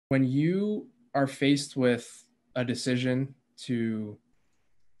When you are faced with a decision to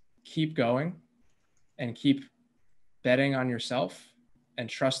keep going and keep betting on yourself and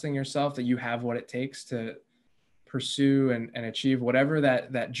trusting yourself that you have what it takes to pursue and achieve whatever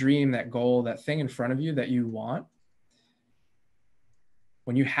that dream, that goal, that thing in front of you that you want,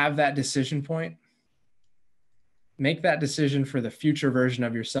 when you have that decision point, make that decision for the future version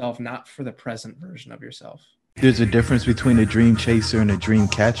of yourself, not for the present version of yourself. There's a difference between a dream chaser and a dream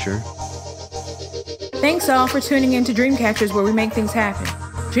catcher. Thanks all for tuning in to Dreamcatchers, where we make things happen.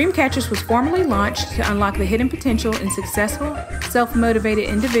 Dreamcatchers was formally launched to unlock the hidden potential in successful, self-motivated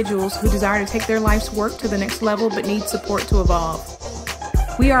individuals who desire to take their life's work to the next level but need support to evolve.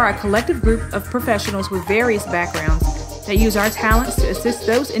 We are a collective group of professionals with various backgrounds that use our talents to assist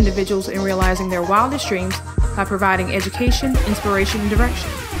those individuals in realizing their wildest dreams by providing education, inspiration, and direction.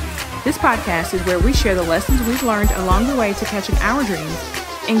 This podcast is where we share the lessons we've learned along the way to catching our dreams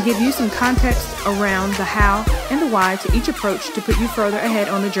and give you some context around the how and the why to each approach to put you further ahead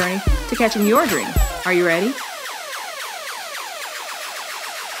on the journey to catching your dream. Are you ready?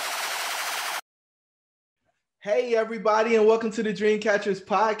 Hey everybody, and welcome to the Dreamcatchers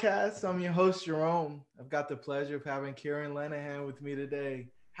podcast. I'm your host, Jerome. I've got the pleasure of having Kieran Lenahan with me today.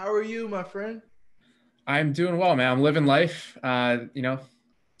 How are you, my friend? I'm doing well, man. I'm living life.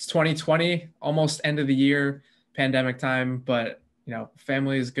 It's 2020, almost end of the year, pandemic time, but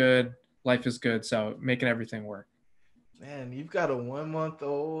family is good, life is good, so making everything work. Man, you've got a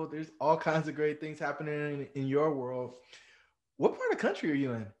 1-month-old. There's all kinds of great things happening in your world. What part of the country are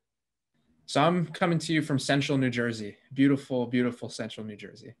you in? So I'm coming to you from central New Jersey. Beautiful, beautiful central New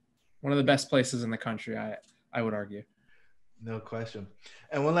Jersey. One of the best places in the country, I would argue. No question.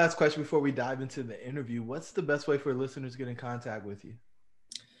 And one last question before we dive into the interview. What's the best way for listeners to get in contact with you?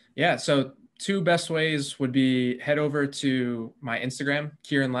 Yeah, so two best ways would be head over to my Instagram,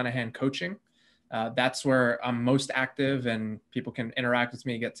 Kieran Lenahan Coaching. That's where I'm most active and people can interact with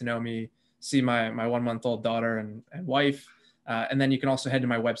me, get to know me, see my 1-month-old daughter and wife. And then you can also head to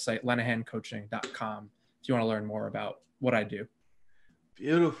my website, lenahancoaching.com, if you want to learn more about what I do.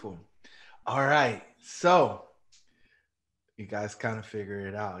 Beautiful. All right. So you guys kind of figure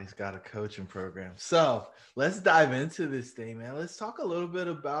it out. He's got a coaching program. So let's dive into this thing, man. Let's talk a little bit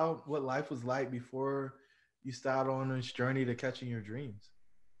about what life was like before you started on this journey to catching your dreams.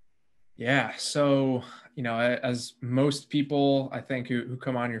 Yeah. So, as most people, I think, who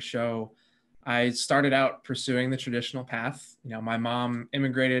come on your show, I started out pursuing the traditional path. My mom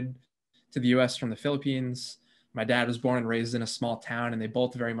immigrated to the US from the Philippines. My dad was born and raised in a small town, and they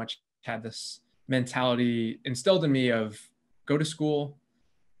both very much had this mentality instilled in me of go to school,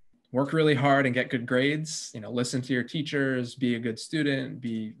 work really hard and get good grades, listen to your teachers, be a good student,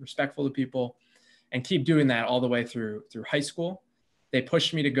 be respectful to people, and keep doing that all the way through high school. They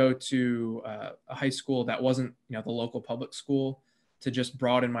pushed me to go to a high school that wasn't, the local public school, to just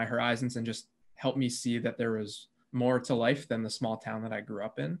broaden my horizons and just help me see that there was more to life than the small town that I grew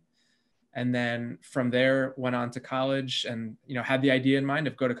up in. And then from there, went on to college and, had the idea in mind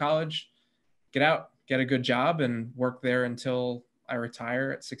of go to college, get out, get a good job and work there until I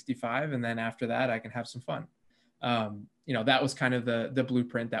retire at 65. And then after that, I can have some fun. That was kind of the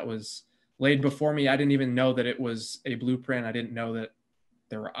blueprint that was laid before me. I didn't even know that it was a blueprint. I didn't know that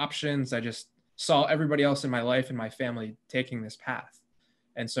there were options. I just saw everybody else in my life and my family taking this path.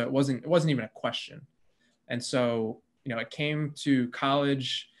 And so it wasn't even a question. And so, it came to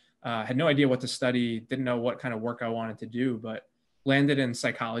college, had no idea what to study, didn't know what kind of work I wanted to do, but landed in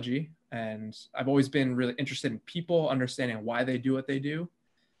psychology. And I've always been really interested in people, understanding why they do what they do.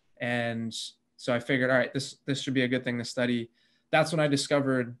 And so I figured, all right, this should be a good thing to study. That's when I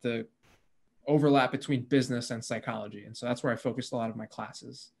discovered the overlap between business and psychology. And so that's where I focused a lot of my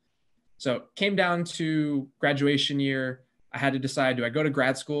classes. So came down to graduation year. I had to decide, do I go to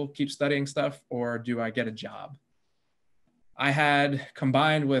grad school, keep studying stuff, or do I get a job? I had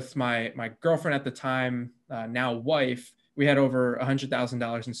combined with my girlfriend at the time, now wife, we had over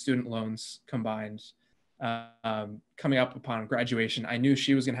 $100,000 in student loans combined. Coming up upon graduation, I knew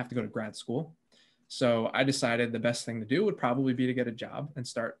she was going to have to go to grad school. So I decided the best thing to do would probably be to get a job and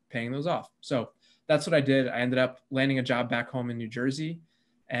start paying those off. So that's what I did. I ended up landing a job back home in New Jersey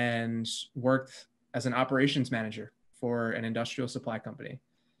and worked as an operations manager for an industrial supply company.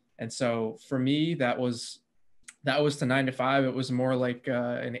 And so for me, that was to 9 to 5. It was more like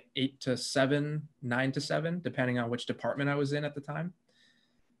an 8 to 7, 9 to 7, depending on which department I was in at the time.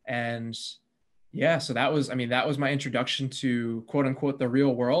 And yeah, so that was my introduction to quote unquote the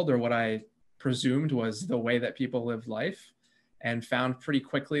real world, or what I presumed was the way that people lived life, and found pretty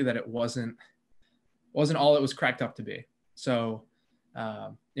quickly that it wasn't all it was cracked up to be. So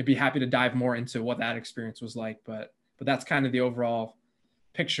I'd be happy to dive more into what that experience was like. But that's kind of the overall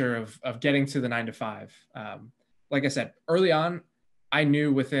picture of getting to the 9 to 5. Like I said, early on, I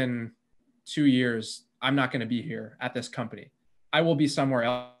knew within 2 years, I'm not going to be here at this company. I will be somewhere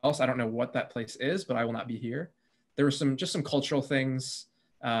else. I don't know what that place is, but I will not be here. There were some cultural things.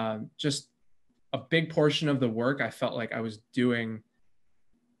 Just a big portion of the work I felt like I was doing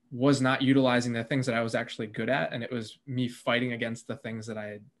was not utilizing the things that I was actually good at. And it was me fighting against the things that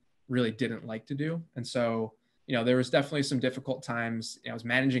I really didn't like to do. And so, there was definitely some difficult times. I was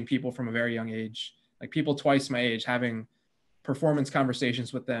managing people from a very young age, like people twice my age, having performance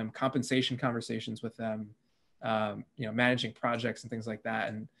conversations with them, compensation conversations with them, managing projects and things like that.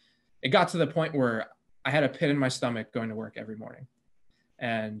 And it got to the point where I had a pit in my stomach going to work every morning.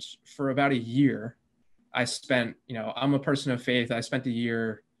 And for about a year, I spent, I'm a person of faith. I spent a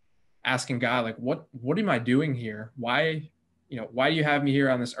year asking God, like, what am I doing here? Why do you have me here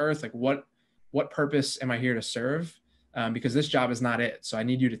on this earth? Like, what purpose am I here to serve? Because this job is not it. So I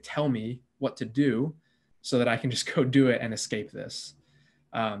need you to tell me what to do so that I can just go do it and escape this.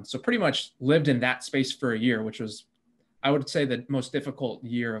 So pretty much lived in that space for a year, which was, I would say, the most difficult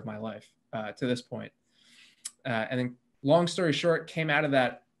year of my life to this point. And then long story short, came out of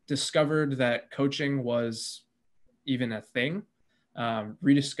that, discovered that coaching was even a thing.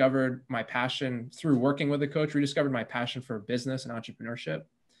 Rediscovered my passion through working with a coach, rediscovered my passion for business and entrepreneurship.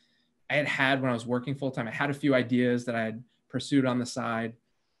 I had when I was working full-time, I had a few ideas that I had pursued on the side,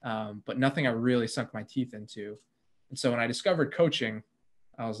 but nothing I really sunk my teeth into. And so when I discovered coaching,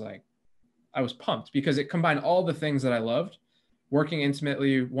 I was pumped because it combined all the things that I loved, working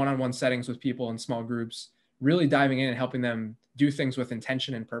intimately, one-on-one settings with people in small groups, really diving in and helping them do things with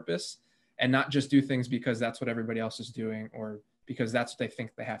intention and purpose, and not just do things because that's what everybody else is doing or because that's what they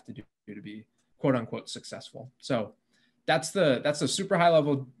think they have to do to be quote unquote successful. So that's a super high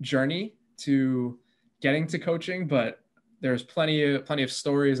level journey to getting to coaching, but there's plenty of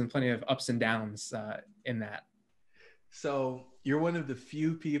stories and plenty of ups and downs in that. So you're one of the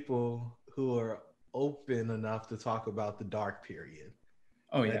few people who are open enough to talk about the dark period.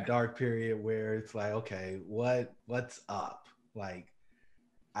 Oh yeah. That dark period where it's like, okay, what's up? Like,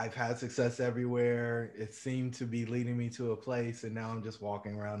 I've had success everywhere. It seemed to be leading me to a place, and now I'm just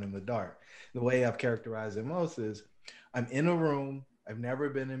walking around in the dark. The way I've characterized it most is I'm in a room I've never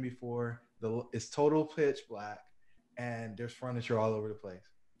been in before. It's total pitch black, and there's furniture all over the place.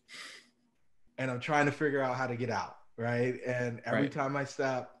 And I'm trying to figure out how to get out, right? And every time I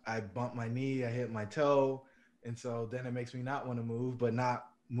step, I bump my knee, I hit my toe. And so then it makes me not want to move, but not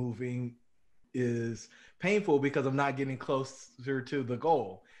moving is painful because I'm not getting closer to the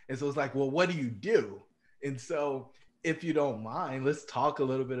goal. And so it's like, well, what do you do? And so if you don't mind, let's talk a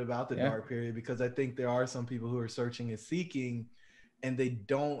little bit about the dark period, because I think there are some people who are searching and seeking, and they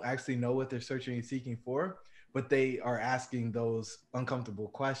don't actually know what they're searching and seeking for, but they are asking those uncomfortable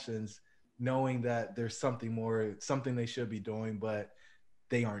questions, knowing that there's something more, something they should be doing, but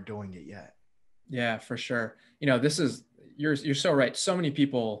they aren't doing it yet. Yeah, for sure. You're so right. So many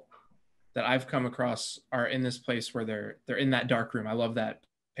people that I've come across are in this place where they're in that dark room. I love that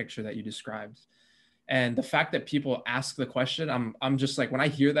picture that you described. And the fact that people ask the question, I'm just like, when I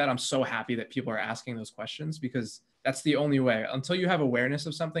hear that, I'm so happy that people are asking those questions, because that's the only way. Until you have awareness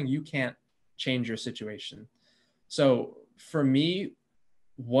of something, you can't change your situation. So for me,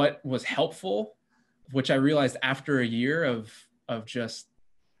 what was helpful, which I realized after a year of just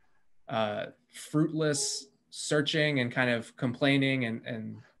fruitless searching and kind of complaining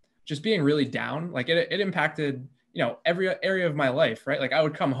and just being really down, like it impacted, every area of my life, right? Like I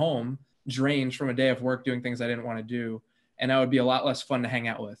would come home drained from a day of work doing things I didn't want to do, and I would be a lot less fun to hang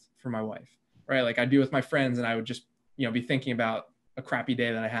out with for my wife, right? Like I'd be with my friends and I would just, be thinking about a crappy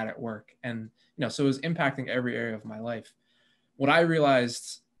day that I had at work. And, so it was impacting every area of my life. What I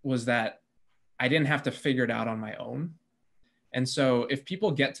realized was that I didn't have to figure it out on my own. And so if people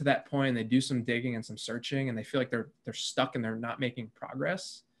get to that point and they do some digging and some searching and they feel like they're stuck and they're not making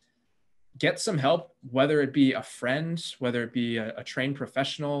progress, get some help, whether it be a friend, whether it be a trained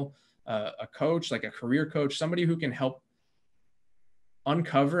professional, a coach, like a career coach, somebody who can help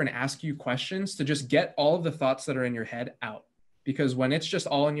uncover and ask you questions to just get all of the thoughts that are in your head out. Because when it's just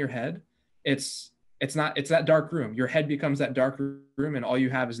all in your head, it's that dark room. Your head becomes that dark room, and all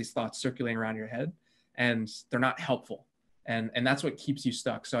you have is these thoughts circulating around your head, and they're not helpful. And that's what keeps you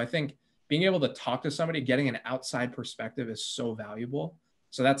stuck. So I think being able to talk to somebody, getting an outside perspective is so valuable.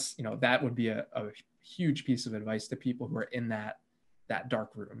 So that's, that would be a huge piece of advice to people who are in that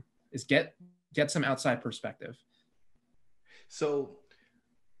dark room, is get some outside perspective. So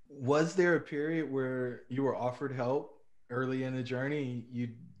was there a period where you were offered help early in the journey you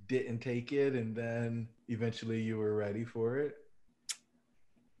didn't take it, and then eventually you were ready for it?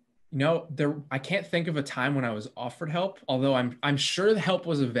 I can't think of a time when I was offered help, although I'm sure the help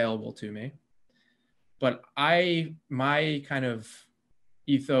was available to me. But my kind of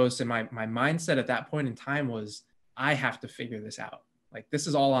ethos and my mindset at that point in time was, I have to figure this out. Like, this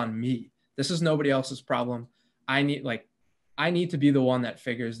is all on me. This is nobody else's problem. I need to be the one that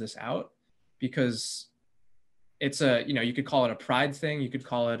figures this out, because it's you could call it a pride thing. You could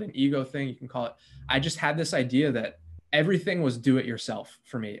call it an ego thing. You can call it, I just had this idea that everything was do it yourself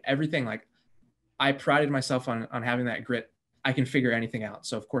for me. Everything, like, I prided myself on having that grit. I can figure anything out.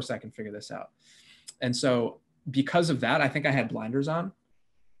 So of course I can figure this out. And so because of that, I think I had blinders on.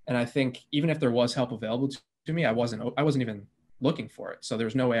 And I think even if there was help available to me, I wasn't even looking for it. So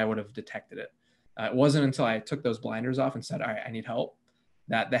there's no way I would have detected it. It wasn't until I took those blinders off and said, all right, I need help,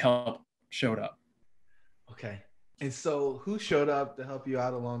 that the help showed up. Okay. And so who showed up to help you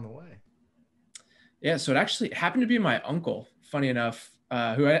out along the way? Yeah. So it actually happened to be my uncle, funny enough,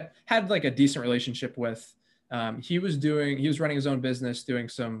 who I had like a decent relationship with. He was running his own business, doing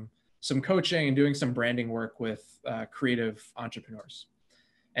some coaching and doing some branding work with creative entrepreneurs.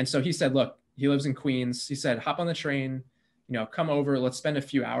 And so he said, look, he lives in Queens. He said, hop on the train, come over, let's spend a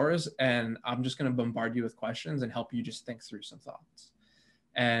few hours, and I'm just going to bombard you with questions and help you just think through some thoughts.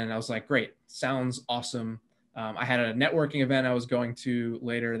 And I was like, great, sounds awesome. I had a networking event I was going to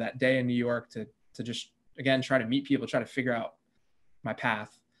later that day in New York to just, again, try to meet people, try to figure out my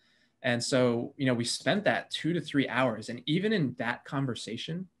path. And so, we spent that 2 to 3 hours. And even in that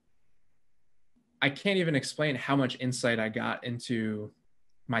conversation, I can't even explain how much insight I got into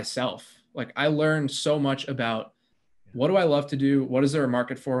myself. Like, I learned so much about, what do I love to do? What is there a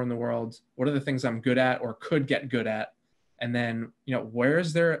market for in the world? What are the things I'm good at or could get good at? And then, where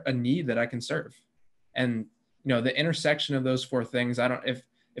is there a need that I can serve? And, the intersection of those 4 things,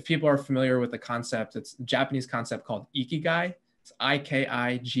 if people are familiar with the concept, it's a Japanese concept called Ikigai. It's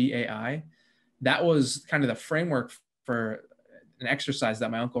Ikigai. That was kind of the framework for an exercise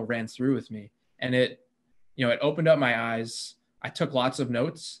that my uncle ran through with me. And it opened up my eyes. I took lots of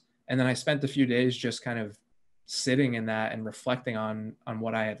notes, and then I spent a few days just kind of sitting in that and reflecting on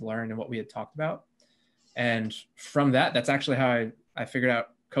what I had learned and what we had talked about. And from that, that's actually how I figured out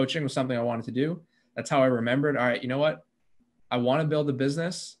coaching was something I wanted to do. That's how I remembered, all right, you know what? I want to build a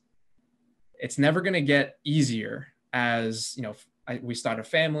business. It's never going to get easier as, we start a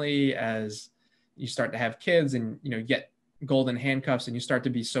family, as you start to have kids, and, get golden handcuffs, and you start to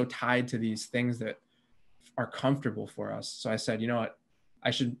be so tied to these things that are comfortable for us. So I said, you know what?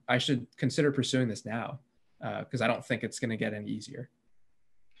 I should consider pursuing this now, because I don't think it's going to get any easier.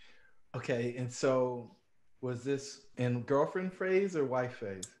 Okay. And so was this in girlfriend phase or wife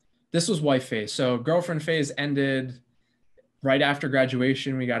phase? This was wife phase. So girlfriend phase ended right after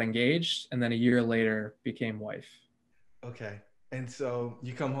graduation. We got engaged, and then a year later became wife. Okay. And so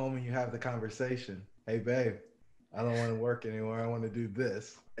you come home and you have the conversation. Hey, babe, I don't want to work anymore. I want to do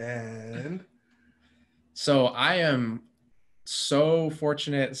this. And so I am so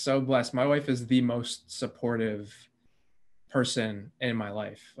fortunate, so blessed. My wife is the most supportive person in my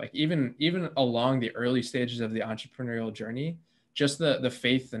life. Like, even along the early stages of the entrepreneurial journey, just the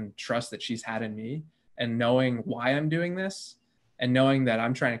faith and trust that she's had in me, and knowing why I'm doing this, and knowing that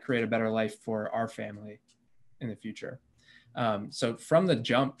I'm trying to create a better life for our family in the future. So from the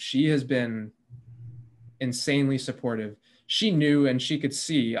jump, she has been insanely supportive. She knew, and she could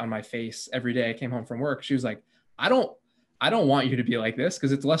see on my face every day I came home from work. She was like, I don't want you to be like this,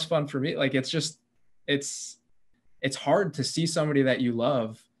 because it's less fun for me. Like, it's hard to see somebody that you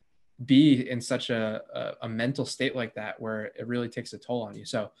love be in such a mental state like that, where it really takes a toll on you.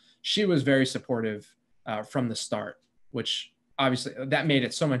 So she was very supportive from the start, which obviously that made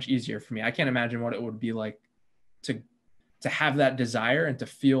it so much easier for me. I can't imagine what it would be like to have that desire and to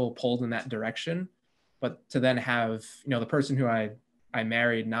feel pulled in that direction, but to then have, the person who I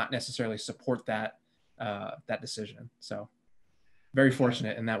married not necessarily support that decision. So very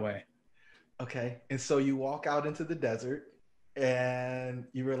fortunate in that way. Okay. And so you walk out into the desert and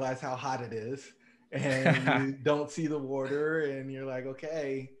you realize how hot it is, and you don't see the water, and you're like,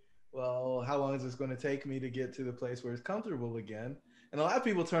 okay, well, how long is this going to take me to get to the place where it's comfortable again? And a lot of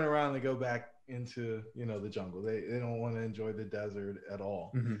people turn around and go back into, the jungle. They don't want to enjoy the desert at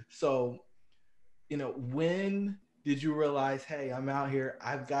all. Mm-hmm. So, when did you realize, hey, I'm out here,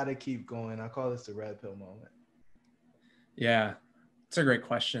 I've got to keep going? I call this the red pill moment. Yeah, it's a great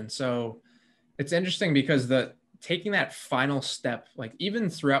question. So it's interesting because taking that final step, like even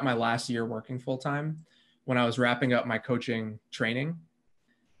throughout my last year working full time, when I was wrapping up my coaching training,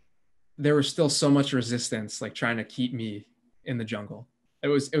 there was still so much resistance, like trying to keep me in the jungle. It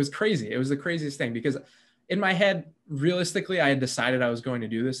was crazy. It was the craziest thing, because in my head, realistically, I had decided I was going to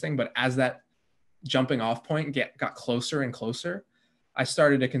do this thing. But as that jumping off point got closer and closer, I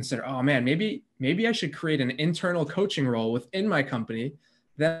started to consider, oh man, maybe I should create an internal coaching role within my company.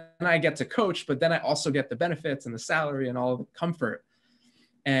 Then I get to coach, but then I also get the benefits and the salary and all the comfort.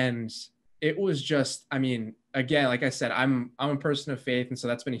 And it was just, I mean, again, like I said, I'm a person of faith. And so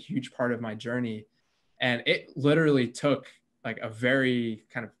that's been a huge part of my journey. And it literally took like a very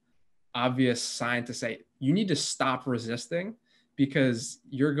kind of obvious sign to say, you need to stop resisting, because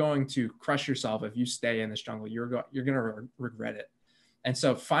you're going to crush yourself if you stay in this jungle. You're going to regret it. And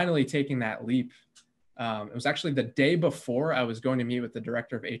so finally taking that leap, it was actually the day before I was going to meet with the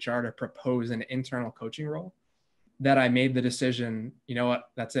director of HR to propose an internal coaching role, that I made the decision, you know what,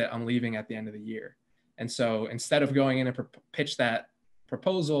 that's it. I'm leaving at the end of the year. And so instead of going in and pitch that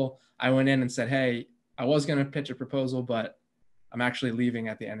proposal, I went in and said, hey, I was going to pitch a proposal, but I'm actually leaving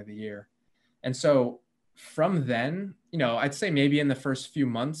at the end of the year. And so from then, you know, I'd say maybe in the first few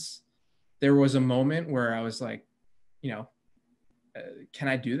months, there was a moment where I was like, you know, can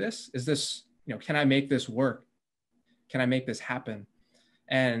I do this? Is this, you know, can I make this work? Can I make this happen?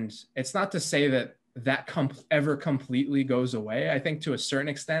 And it's not to say that ever completely goes away. I think to a certain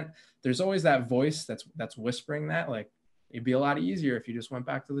extent, there's always that voice that's whispering that, like, it'd be a lot easier if you just went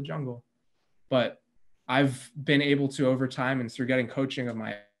back to the jungle. But I've been able to, over time and through getting coaching of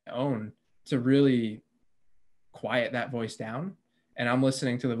my own, to really quiet that voice down. And I'm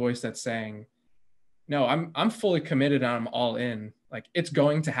listening to the voice that's saying, no, I'm fully committed and I'm all in. Like, it's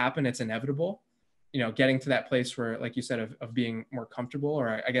going to happen. It's inevitable. You know, getting to that place where, like you said, of being more comfortable,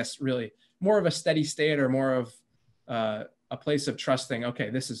 or I guess really more of a steady state, or more of a place of trusting, okay,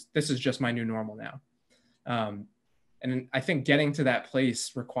 this is just my new normal now. And I think getting to that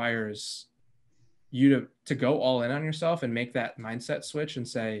place requires you to go all in on yourself and make that mindset switch and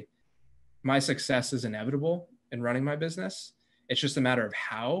say, my success is inevitable in running my business. It's just a matter of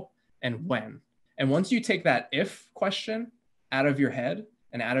how and when. And once you take that if question out of your head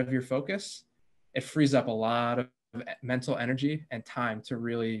and out of your focus, it frees up a lot of mental energy and time to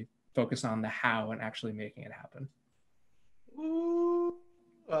really focus on the how and actually making it happen. Ooh,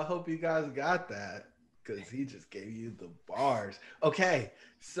 I hope you guys got that, because he just gave you the bars. Okay,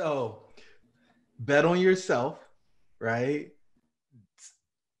 so bet on yourself, right?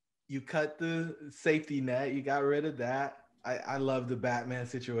 You cut the safety net, you got rid of that. I love the Batman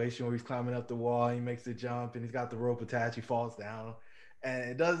situation where he's climbing up the wall, he makes the jump, and he's got the rope attached, he falls down.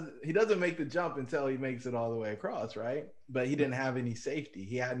 And he doesn't make the jump until he makes it all the way across, right? But he didn't have any safety.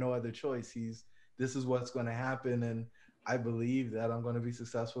 He had no other choice. This is what's going to happen, and I believe that I'm going to be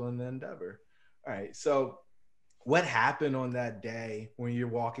successful in the endeavor. All right, so what happened on that day when you're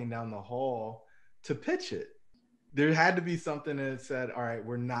walking down the hall to pitch it? There had to be something that said, all right,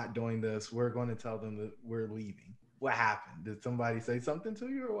 we're not doing this. We're going to tell them that we're leaving. What happened? Did somebody say something to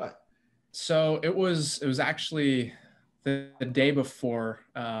you or what? So it was actually the day before,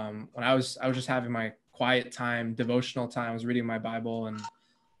 when I was just having my quiet time, devotional time. I was reading my Bible,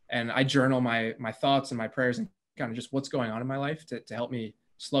 and I journal my thoughts and my prayers and kind of just what's going on in my life to help me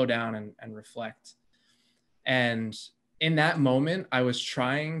slow down and reflect. And in that moment, I was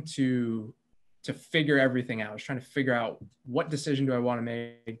trying to figure everything out. I was trying to figure out, what decision do I want to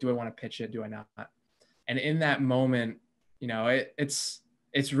make? Do I want to pitch it? Do I not? And in that moment, you know,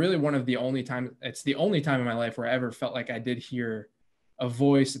 it's really one of the only time, it's the only time in my life where I ever felt like I did hear a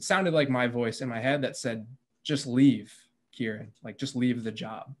voice. It sounded like my voice in my head that said, just leave, Kieran, like just leave the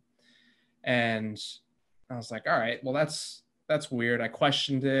job. And I was like, all right, well, that's weird. I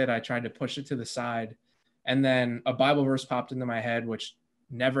questioned it. I tried to push it to the side. And then a Bible verse popped into my head, which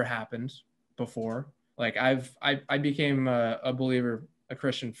never happened before. Like I became a believer, a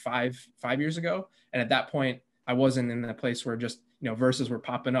Christian five years ago. And at that point, I wasn't in a place where just, you know, verses were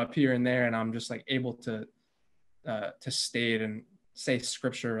popping up here and there, and I'm just like able to state and say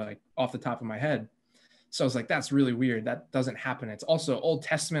scripture like off the top of my head. So I was like, that's really weird. That doesn't happen. It's also Old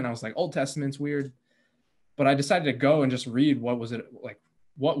Testament. I was like, Old Testament's weird. But I decided to go and just read what was it like?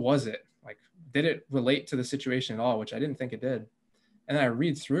 What was it like? Did it relate to the situation at all? Which I didn't think it did. And then I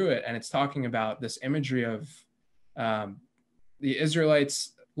read through it, and it's talking about this imagery of the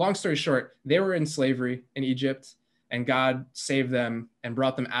Israelites. Long story short, they were in slavery in Egypt, and God saved them and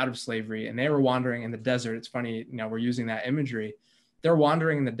brought them out of slavery. And they were wandering in the desert. It's funny, you know, we're using that imagery. They're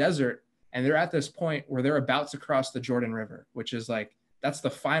wandering in the desert, and they're at this point where they're about to cross the Jordan River, which is like, that's the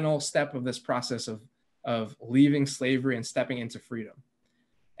final step of this process of leaving slavery and stepping into freedom.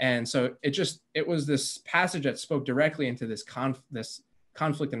 And so it was this passage that spoke directly into this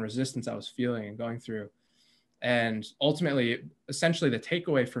conflict and resistance I was feeling and going through. And ultimately, essentially the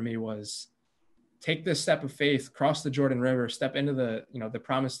takeaway for me was take this step of faith, cross the Jordan River, step into the, the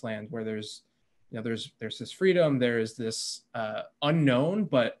promised land where there's this freedom, there is this unknown,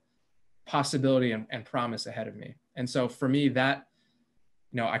 but possibility and promise ahead of me. And so for me, that,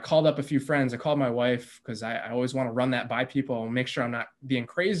 I called up a few friends. I called my wife because I always want to run that by people and make sure I'm not being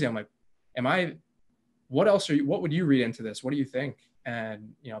crazy. I'm like, what would you read into this? What do you think?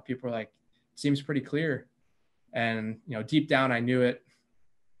 And, people were like, seems pretty clear. And, deep down I knew it.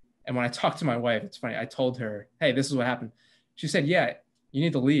 And when I talked to my wife, it's funny, I told her, hey, this is what happened. She said, yeah, you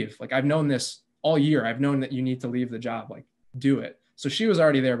need to leave. Like, I've known this all year. I've known that you need to leave the job, like do it. So she was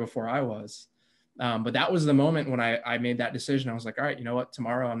already there before I was. But that was the moment when I made that decision. I was like, all right, you know what?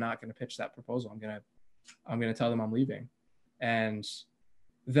 Tomorrow I'm not going to pitch that proposal. I'm going to tell them I'm leaving. And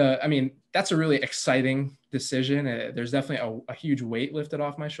that's a really exciting decision. There's definitely a huge weight lifted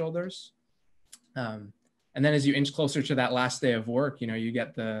off my shoulders. And then as you inch closer to that last day of work, you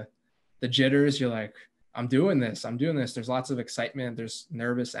get the jitters. You're like, I'm doing this. There's lots of excitement. There's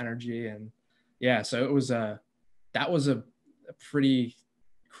nervous energy. And yeah, so that was a pretty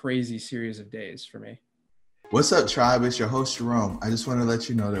crazy series of days for me. What's up, tribe? It's your host, Jerome. I just want to let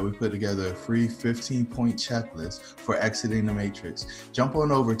you know that we put together a free 15-point checklist for exiting the matrix. Jump on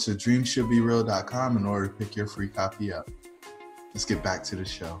over to dreamshouldbereal.com in order to pick your free copy up. Let's get back to the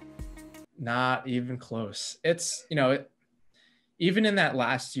show. Not even close. It's, even in that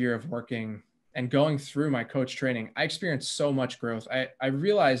last year of working and going through my coach training, I experienced so much growth. I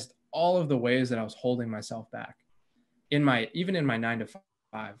realized all of the ways that I was holding myself back even in my 9 to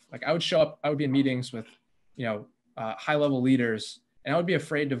 5. Like, I would show up, I would be in meetings with, high level leaders, and I would be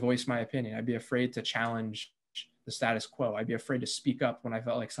afraid to voice my opinion. I'd be afraid to challenge the status quo. I'd be afraid to speak up when I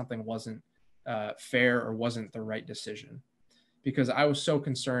felt like something wasn't fair or wasn't the right decision, because I was so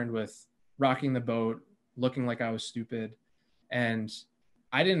concerned with rocking the boat, looking like I was stupid. And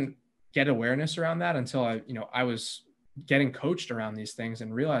I didn't get awareness around that until I was getting coached around these things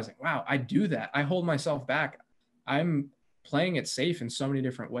and realizing, wow, I do that. I hold myself back. I'm playing it safe in so many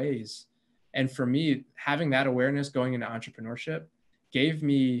different ways. And for me, having that awareness going into entrepreneurship gave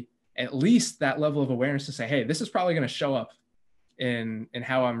me at least that level of awareness to say, hey, this is probably going to show up in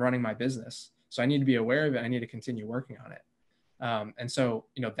how I'm running my business. So I need to be aware of it. I need to continue working on it. And so,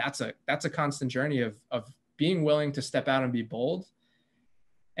 that's a constant journey of being willing to step out and be bold.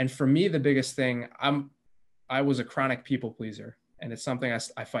 And for me, the biggest thing, I was a chronic people pleaser, and it's something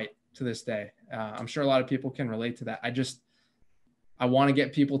I fight to this day. I'm sure a lot of people can relate to that. I want to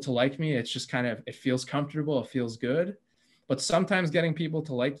get people to like me. It's just it feels comfortable. It feels good. But sometimes getting people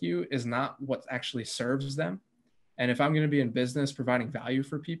to like you is not what actually serves them. And if I'm going to be in business providing value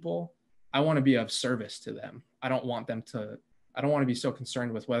for people, I want to be of service to them. I don't want to be so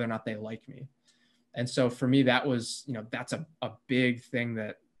concerned with whether or not they like me. And so for me, that was, that's a big thing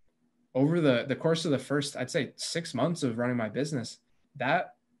that over the course of the first, I'd say 6 months of running my business,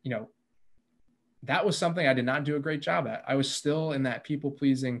 that was something I did not do a great job at. I was still in that people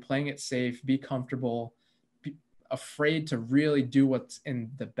pleasing, playing it safe, be comfortable, be afraid to really do what's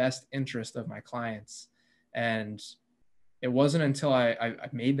in the best interest of my clients. And it wasn't until I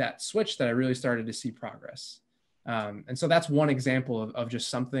made that switch that I really started to see progress. And so that's one example of just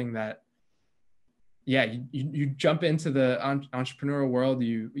something that, yeah, you jump into the entrepreneurial world,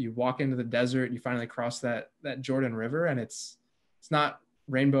 you walk into the desert, you finally cross that Jordan River, and it's not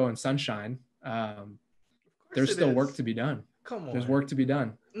rainbow and sunshine. There's still work to be done. Come on. There's work to be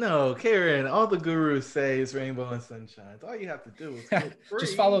done. No, Kieran, all the gurus say is rainbow and sunshine. All you have to do is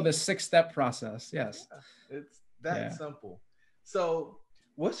just follow this 6-step process. Yes. Yeah, it's that simple. So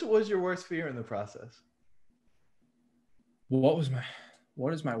what was your worst fear in the process? What is my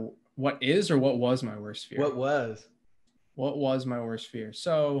worst fear? What was my worst fear?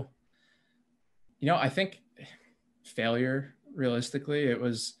 So, I think failure, realistically, it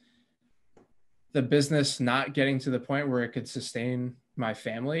was the business not getting to the point where it could sustain my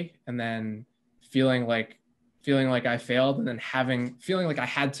family, and then feeling like I failed, and then feeling like I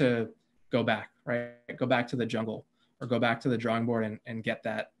had to go back to the jungle or go back to the drawing board and get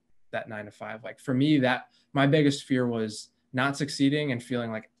that 9 to 5. Like, for me, that my biggest fear was not succeeding and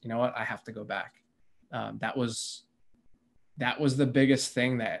feeling like, what, I have to go back. That was the biggest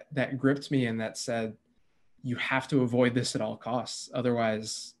thing that gripped me, and that said, you have to avoid this at all costs.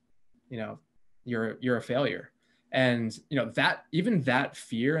 Otherwise, you're a failure. And, that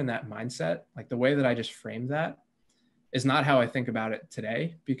fear and that mindset, like the way that I just framed that, is not how I think about it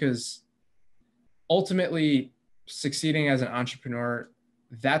today, because ultimately succeeding as an entrepreneur,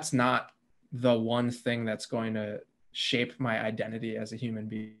 that's not the one thing that's going to shape my identity as a human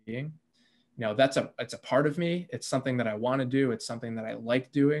being. You know, it's a part of me. It's something that I want to do. It's something that I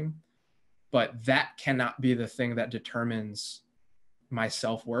like doing, but that cannot be the thing that determines my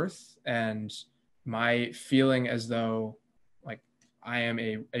self-worth and my feeling as though like I am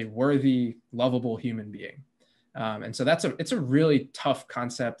a worthy, lovable human being. And so it's a really tough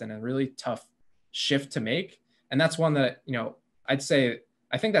concept and a really tough shift to make. And that's one that, you know, I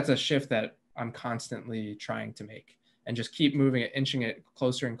think that's a shift that I'm constantly trying to make and just keep moving it, inching it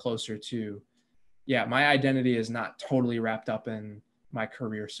closer and closer to, yeah, my identity is not totally wrapped up in my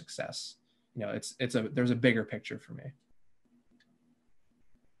career success. You know, there's a bigger picture for me.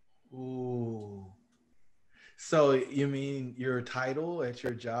 Ooh. So you mean your title at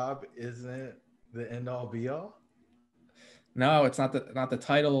your job isn't the end all be all? No, it's not the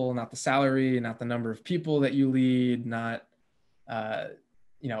title, not the salary, not the number of people that you lead, not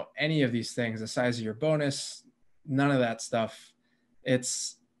you know, any of these things, the size of your bonus, none of that stuff.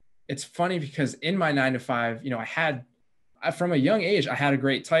 It's funny because in my 9 to 5, you know, from a young age, I had a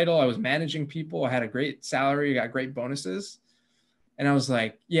great title. I was managing people. I had a great salary, got great bonuses. And I was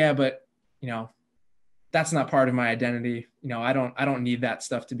like, yeah, but you know, that's not part of my identity. You know, I don't need that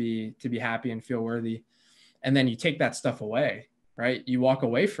stuff to be happy and feel worthy. And then you take that stuff away, right? You walk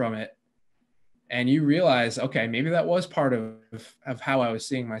away from it and you realize, okay, maybe that was part of how I was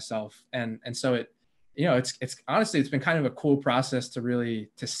seeing myself. And so it, you know, it's honestly, it's been kind of a cool process to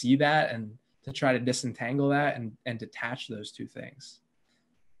see that and to try to disentangle that and detach those two things.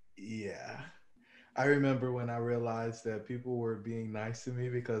 Yeah. I remember when I realized that people were being nice to me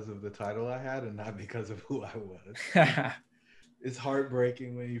because of the title I had and not because of who I was. It's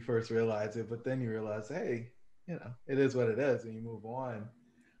heartbreaking when you first realize it, but then you realize, hey, you know, it is what it is, and you move on.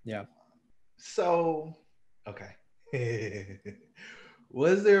 Yeah. So, okay.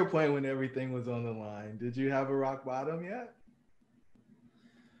 Was there a point when everything was on the line? Did you have a rock bottom yet?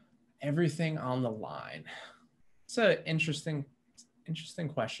 Everything on the line. It's an interesting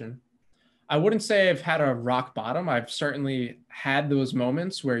question. I wouldn't say I've had a rock bottom. I've certainly had those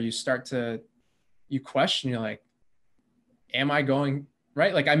moments where you question, you're like, am I going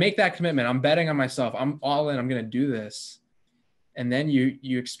right? Like I make that commitment. I'm betting on myself. I'm all in. I'm going to do this. And then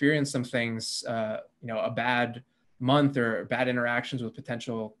you experience some things, you know, a bad month or bad interactions with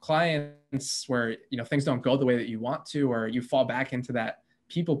potential clients where, you know, things don't go the way that you want to, or you fall back into that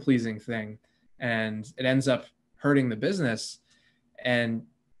people pleasing thing and it ends up hurting the business. And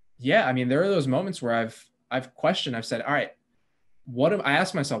yeah, I mean, there are those moments where I've questioned, I've said, all right, I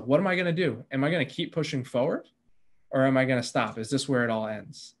asked myself, what am I going to do? Am I going to keep pushing forward or am I going to stop? Is this where it all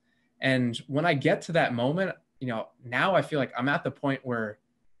ends? And when I get to that moment, you know, now I feel like I'm at the point where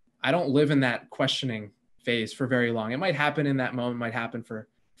I don't live in that questioning phase for very long. It might happen in that moment, might happen for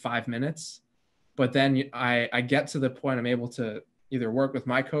 5 minutes, but then I get to the point I'm able to either work with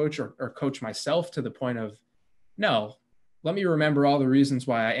my coach or coach myself to the point of, no, let me remember all the reasons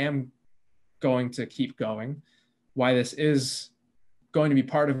why I am going to keep going, why this is going to be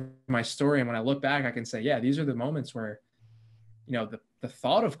part of my story. And when I look back, I can say, yeah, these are the moments where, you know, the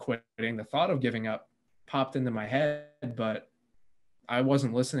thought of quitting, the thought of giving up popped into my head, but I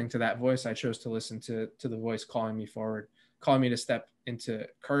wasn't listening to that voice. I chose to listen to the voice calling me forward, calling me to step into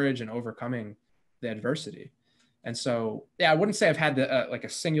courage and overcoming the adversity. And so, yeah, I wouldn't say I've had like a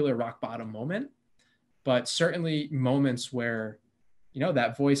singular rock bottom moment, but certainly moments where, you know,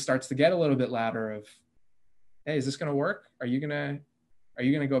 that voice starts to get a little bit louder of, hey, is this going to work? Are you going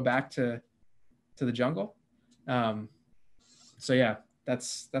to go back to the jungle? So yeah,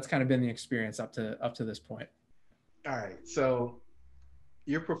 that's kind of been the experience up to this point. All right. So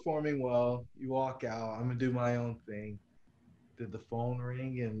you're performing well. You walk out. I'm going to do my own thing. Did the phone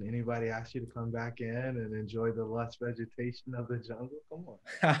ring and anybody ask you to come back in and enjoy the lush vegetation of the jungle? Come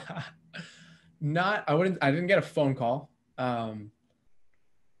on. I didn't get a phone call. I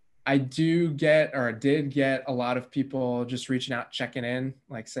did get a lot of people just reaching out, checking in,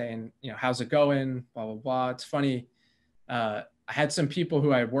 like saying, you know, how's it going? Blah, blah, blah. It's funny. I had some people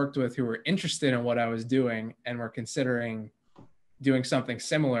who I worked with who were interested in what I was doing and were considering doing something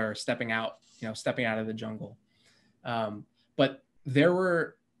similar, stepping out of the jungle. But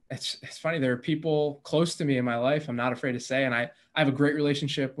it's funny. There are people close to me in my life, I'm not afraid to say, and I have a great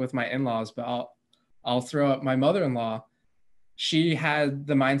relationship with my in-laws, but I'll throw up my mother-in-law. She had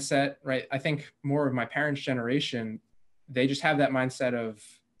the mindset, right? I think more of my parents' generation, they just have that mindset of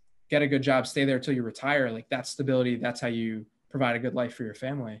get a good job, stay there till you retire. Like that's stability. That's how you provide a good life for your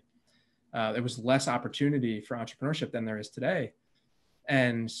family. There was less opportunity for entrepreneurship than there is today.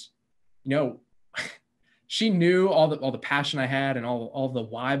 And, you know, she knew all the passion I had and all the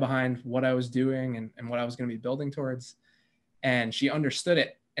why behind what I was doing and what I was going to be building towards. And she understood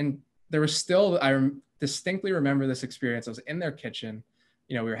it. And there was still, distinctly remember this experience. I was in their kitchen,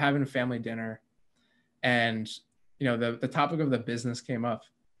 we were having a family dinner, and, the topic of the business came up,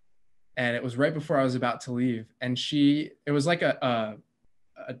 and it was right before I was about to leave. And it was like a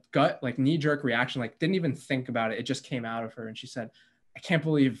gut, like knee jerk reaction, like didn't even think about it. It just came out of her. And she said, I can't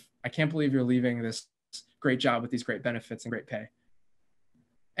believe you're leaving this great job with these great benefits and great pay.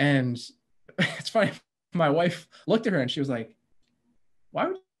 And it's funny. My wife looked at her and she was like, why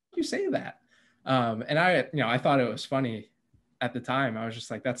would you say that? And I thought it was funny at the time. I was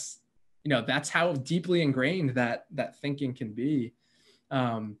just like, that's how deeply ingrained that thinking can be.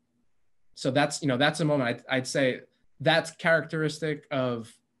 So that's a moment I'd say that's characteristic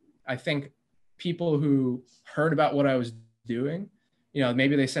of, I think, people who heard about what I was doing.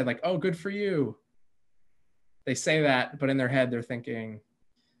 Maybe they said like, oh, good for you. They say that, but in their head, they're thinking,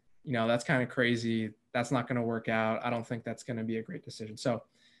 that's kind of crazy. That's not going to work out. I don't think that's going to be a great decision. So,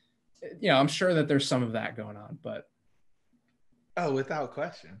 I'm sure that there's some of that going on, but. Oh, without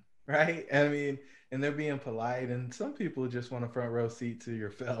question. Right. I mean, and they're being polite, and some people just want a front row seat to your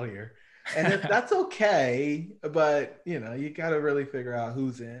failure. And that's okay, but you got to really figure out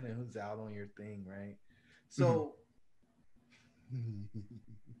who's in and who's out on your thing, right? So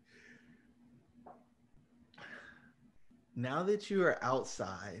now that you are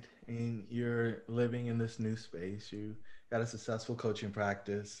outside and you're living in this new space, you got a successful coaching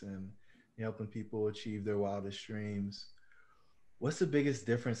practice and you're helping people achieve their wildest dreams. What's the biggest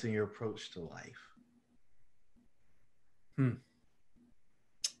difference in your approach to life?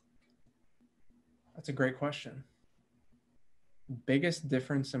 That's a great question. Biggest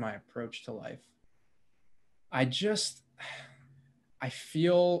difference in my approach to life. I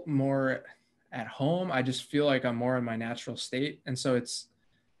feel more at home. I just feel like I'm more in my natural state. And so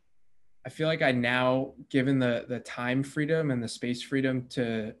I feel like I now, given the time freedom and the space freedom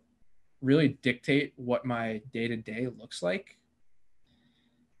to really dictate what my day-to-day looks like,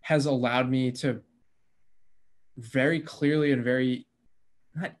 has allowed me to very clearly and very,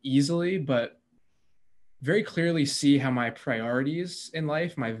 not easily, but very clearly see how my priorities in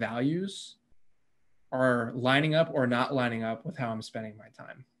life, my values, are lining up or not lining up with how I'm spending my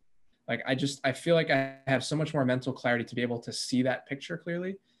time. Like, I feel like I have so much more mental clarity to be able to see that picture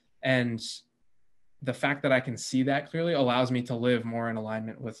clearly. And the fact that I can see that clearly allows me to live more in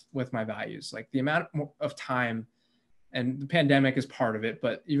alignment with my values. Like, the amount of time, and the pandemic is part of it,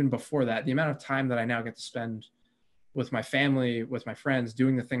 but even before that, the amount of time that I now get to spend with my family, with my friends,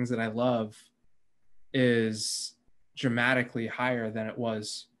 doing the things that I love, is dramatically higher than it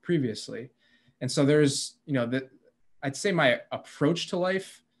was previously. And so there's, I'd say my approach to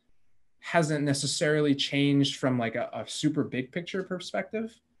life hasn't necessarily changed from like a super big picture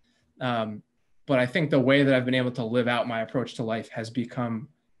perspective. But I think the way that I've been able to live out my approach to life has become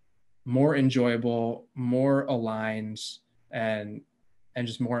more enjoyable, more aligned, and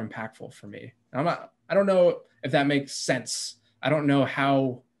just more impactful for me. I don't know if that makes sense. I don't know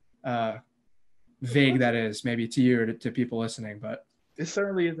how vague that is, maybe to you or to people listening, but it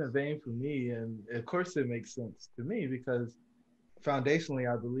certainly isn't vague for me. And of course it makes sense to me, because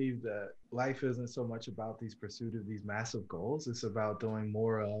foundationally, I believe that life isn't so much about these pursuit of these massive goals. It's about doing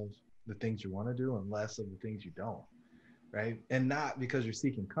more of the things you want to do and less of the things you don't, right? And not because you're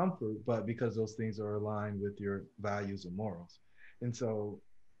seeking comfort, but because those things are aligned with your values and morals. And so,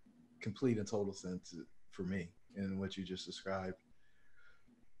 complete and total sense for me in what you just described.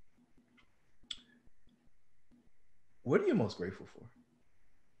 What are you most grateful for?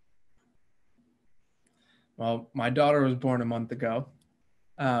 Well, my daughter was born a month ago.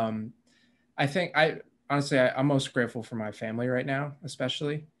 I think I'm most grateful for my family right now,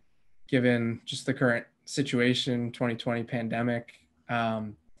 especially given just the current situation, 2020 pandemic.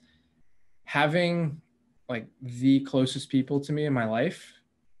 Having like the closest people to me in my life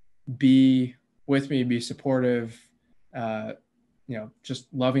be with me, be supportive, just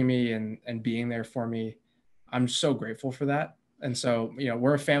loving me and being there for me. I'm so grateful for that. And so,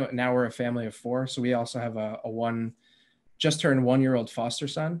 we're a family of 4. So we also have a just turned 1-year-old foster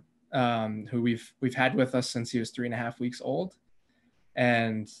son, who we've had with us since he was 3.5 weeks old.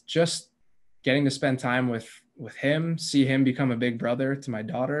 And just getting to spend time with him, see him become a big brother to my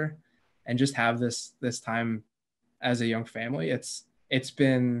daughter, and just have this time as a young family. It's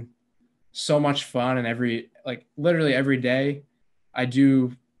been so much fun. And literally every day I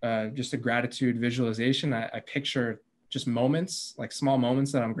do just a gratitude visualization. I picture just moments, like small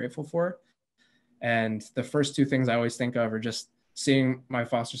moments that I'm grateful for. And the first 2 things I always think of are just seeing my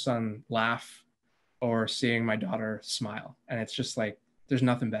foster son laugh or seeing my daughter smile. And it's just like, there's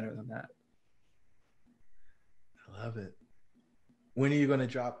nothing better than that. I love it. When are you going to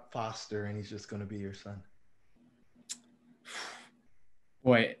drop foster and he's just going to be your son?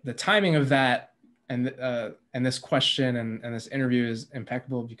 Boy, the timing of that and this question and this interview is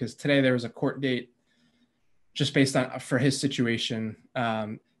impeccable, because today there was a court date just based on for his situation.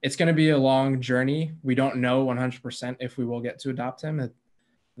 It's going to be a long journey. We don't know 100% if we will get to adopt him.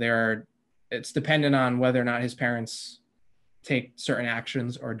 It's dependent on whether or not his parents take certain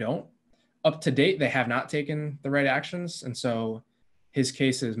actions or don't. Up to date, they have not taken the right actions. And so his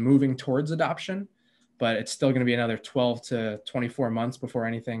case is moving towards adoption, but it's still going to be another 12 to 24 months before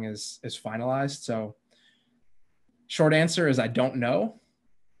anything is finalized. So short answer is I don't know.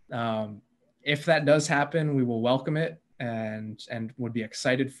 If that does happen, we will welcome it and would be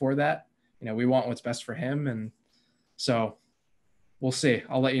excited for that. You know, we want what's best for him. And so we'll see.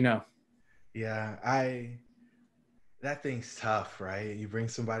 I'll let you know. Yeah, that thing's tough, right? You bring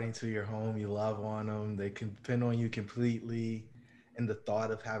somebody into your home, you love on them, they can depend on you completely. And the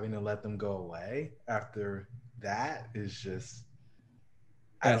thought of having to let them go away after that is just,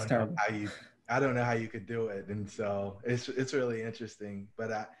 I don't know how you could do it. And so it's really interesting.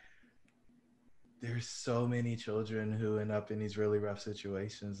 But there's so many children who end up in these really rough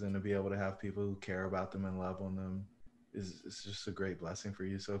situations, and to be able to have people who care about them and love on them it's just a great blessing for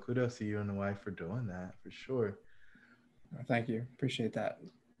you. So kudos to you and the wife for doing that, for sure. Thank you. Appreciate that.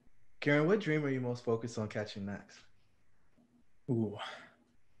 Kieran, what dream are you most focused on catching next? Ooh.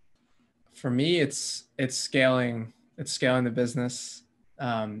 For me, it's scaling the business,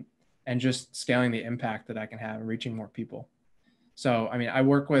 and just scaling the impact that I can have and reaching more people. So, I mean, I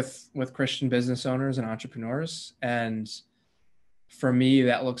work with Christian business owners and entrepreneurs, and for me,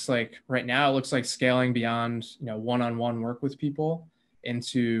 that looks like right now, it looks like scaling beyond, one-on-one work with people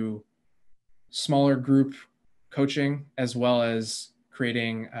into smaller group coaching, as well as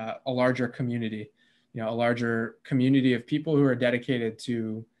creating a larger community, a larger community of people who are dedicated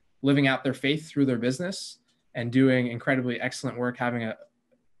to living out their faith through their business and doing incredibly excellent work, having a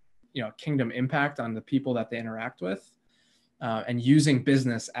kingdom impact on the people that they interact with, and using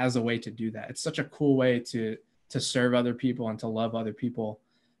business as a way to do that. It's such a cool way to serve other people and to love other people.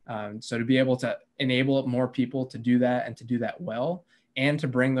 So to be able to enable more people to do that and to do that well, and to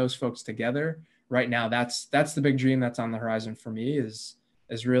bring those folks together right now, that's the big dream that's on the horizon for me, is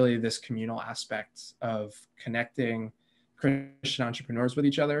really this communal aspect of connecting Christian entrepreneurs with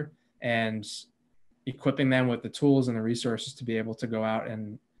each other and equipping them with the tools and the resources to be able to go out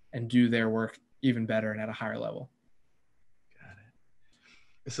and do their work even better and at a higher level. Got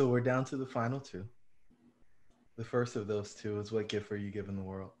it. So we're down to the final two. The first of those two is, what gift are you giving the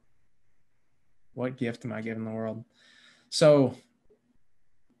world? What gift am I giving the world? So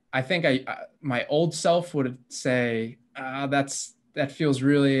I think my old self would say, that feels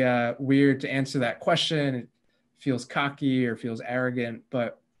really weird to answer that question. It feels cocky or feels arrogant.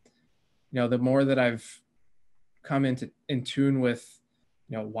 But, the more that I've come in tune with,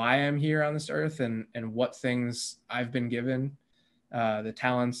 why I'm here on this earth and what things I've been given, the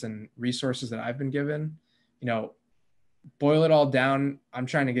talents and resources that I've been given, boil it all down, I'm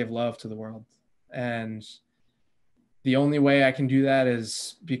trying to give love to the world. And the only way I can do that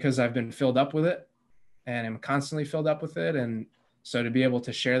is because I've been filled up with it and I'm constantly filled up with it. And so to be able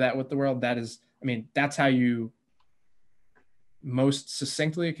to share that with the world, that's how you most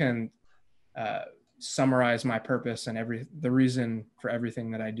succinctly can summarize my purpose and the reason for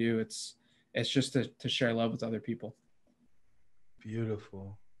everything that I do. It's just to share love with other people.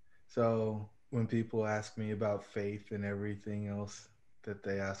 Beautiful. So when people ask me about faith and everything else that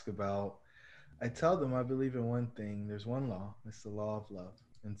they ask about, I tell them I believe in one thing. There's one law. It's the law of love.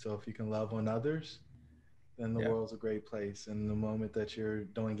 And so if you can love on others, then the world's a great place. And the moment that you're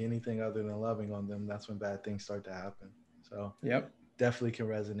doing anything other than loving on them, that's when bad things start to happen. So definitely can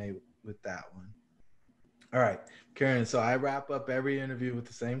resonate with that one. All right, Kieran. So I wrap up every interview with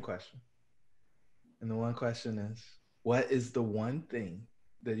the same question. And the one question is, what is the one thing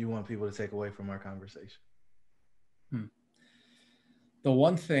that you want people to take away from our conversation? The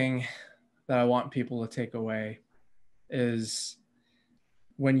one thing that I want people to take away is,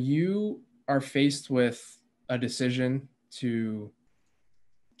 when you are faced with a decision to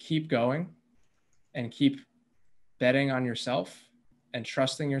keep going and keep betting on yourself and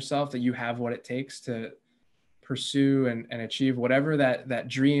trusting yourself that you have what it takes to pursue and achieve whatever that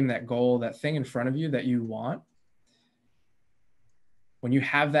dream, that goal, that thing in front of you that you want. When you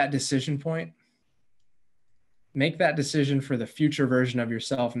have that decision point, make that decision for the future version of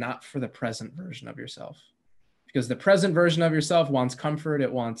yourself, not for the present version of yourself. Because the present version of yourself wants comfort,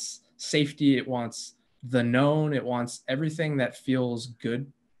 it wants safety. It wants the known. It wants everything that feels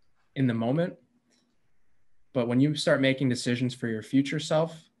good in the moment. But when you start making decisions for your future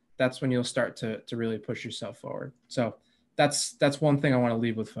self, that's when you'll start to really push yourself forward. So that's one thing I want to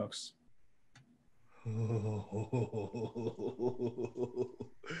leave with folks.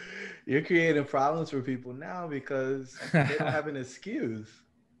 You're creating problems for people now because they don't have an excuse.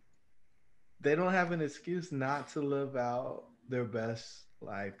 They don't have an excuse not to live out their best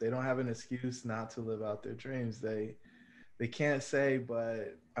life. They don't have an excuse not to live out their dreams. They can't say,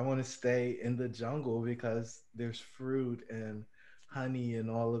 but I want to stay in the jungle because there's fruit and honey and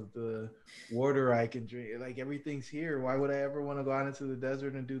all of the water I can drink. Like, everything's here. Why would I ever want to go out into the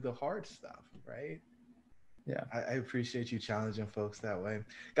desert and do the hard stuff, right? Yeah. I appreciate you challenging folks that way.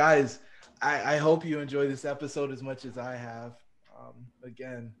 Guys, I hope you enjoy this episode as much as I have.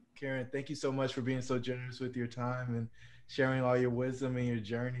 Again, Kieran, thank you so much for being so generous with your time and sharing all your wisdom and your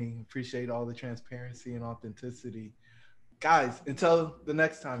journey. Appreciate all the transparency and authenticity. Guys, until the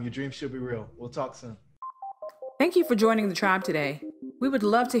next time, your dreams should be real. We'll talk soon. Thank you for joining the tribe today. We would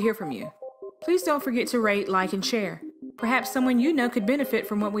love to hear from you. Please don't forget to rate, like, and share. Perhaps someone you know could benefit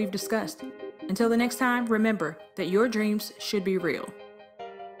from what we've discussed. Until the next time, remember that your dreams should be real.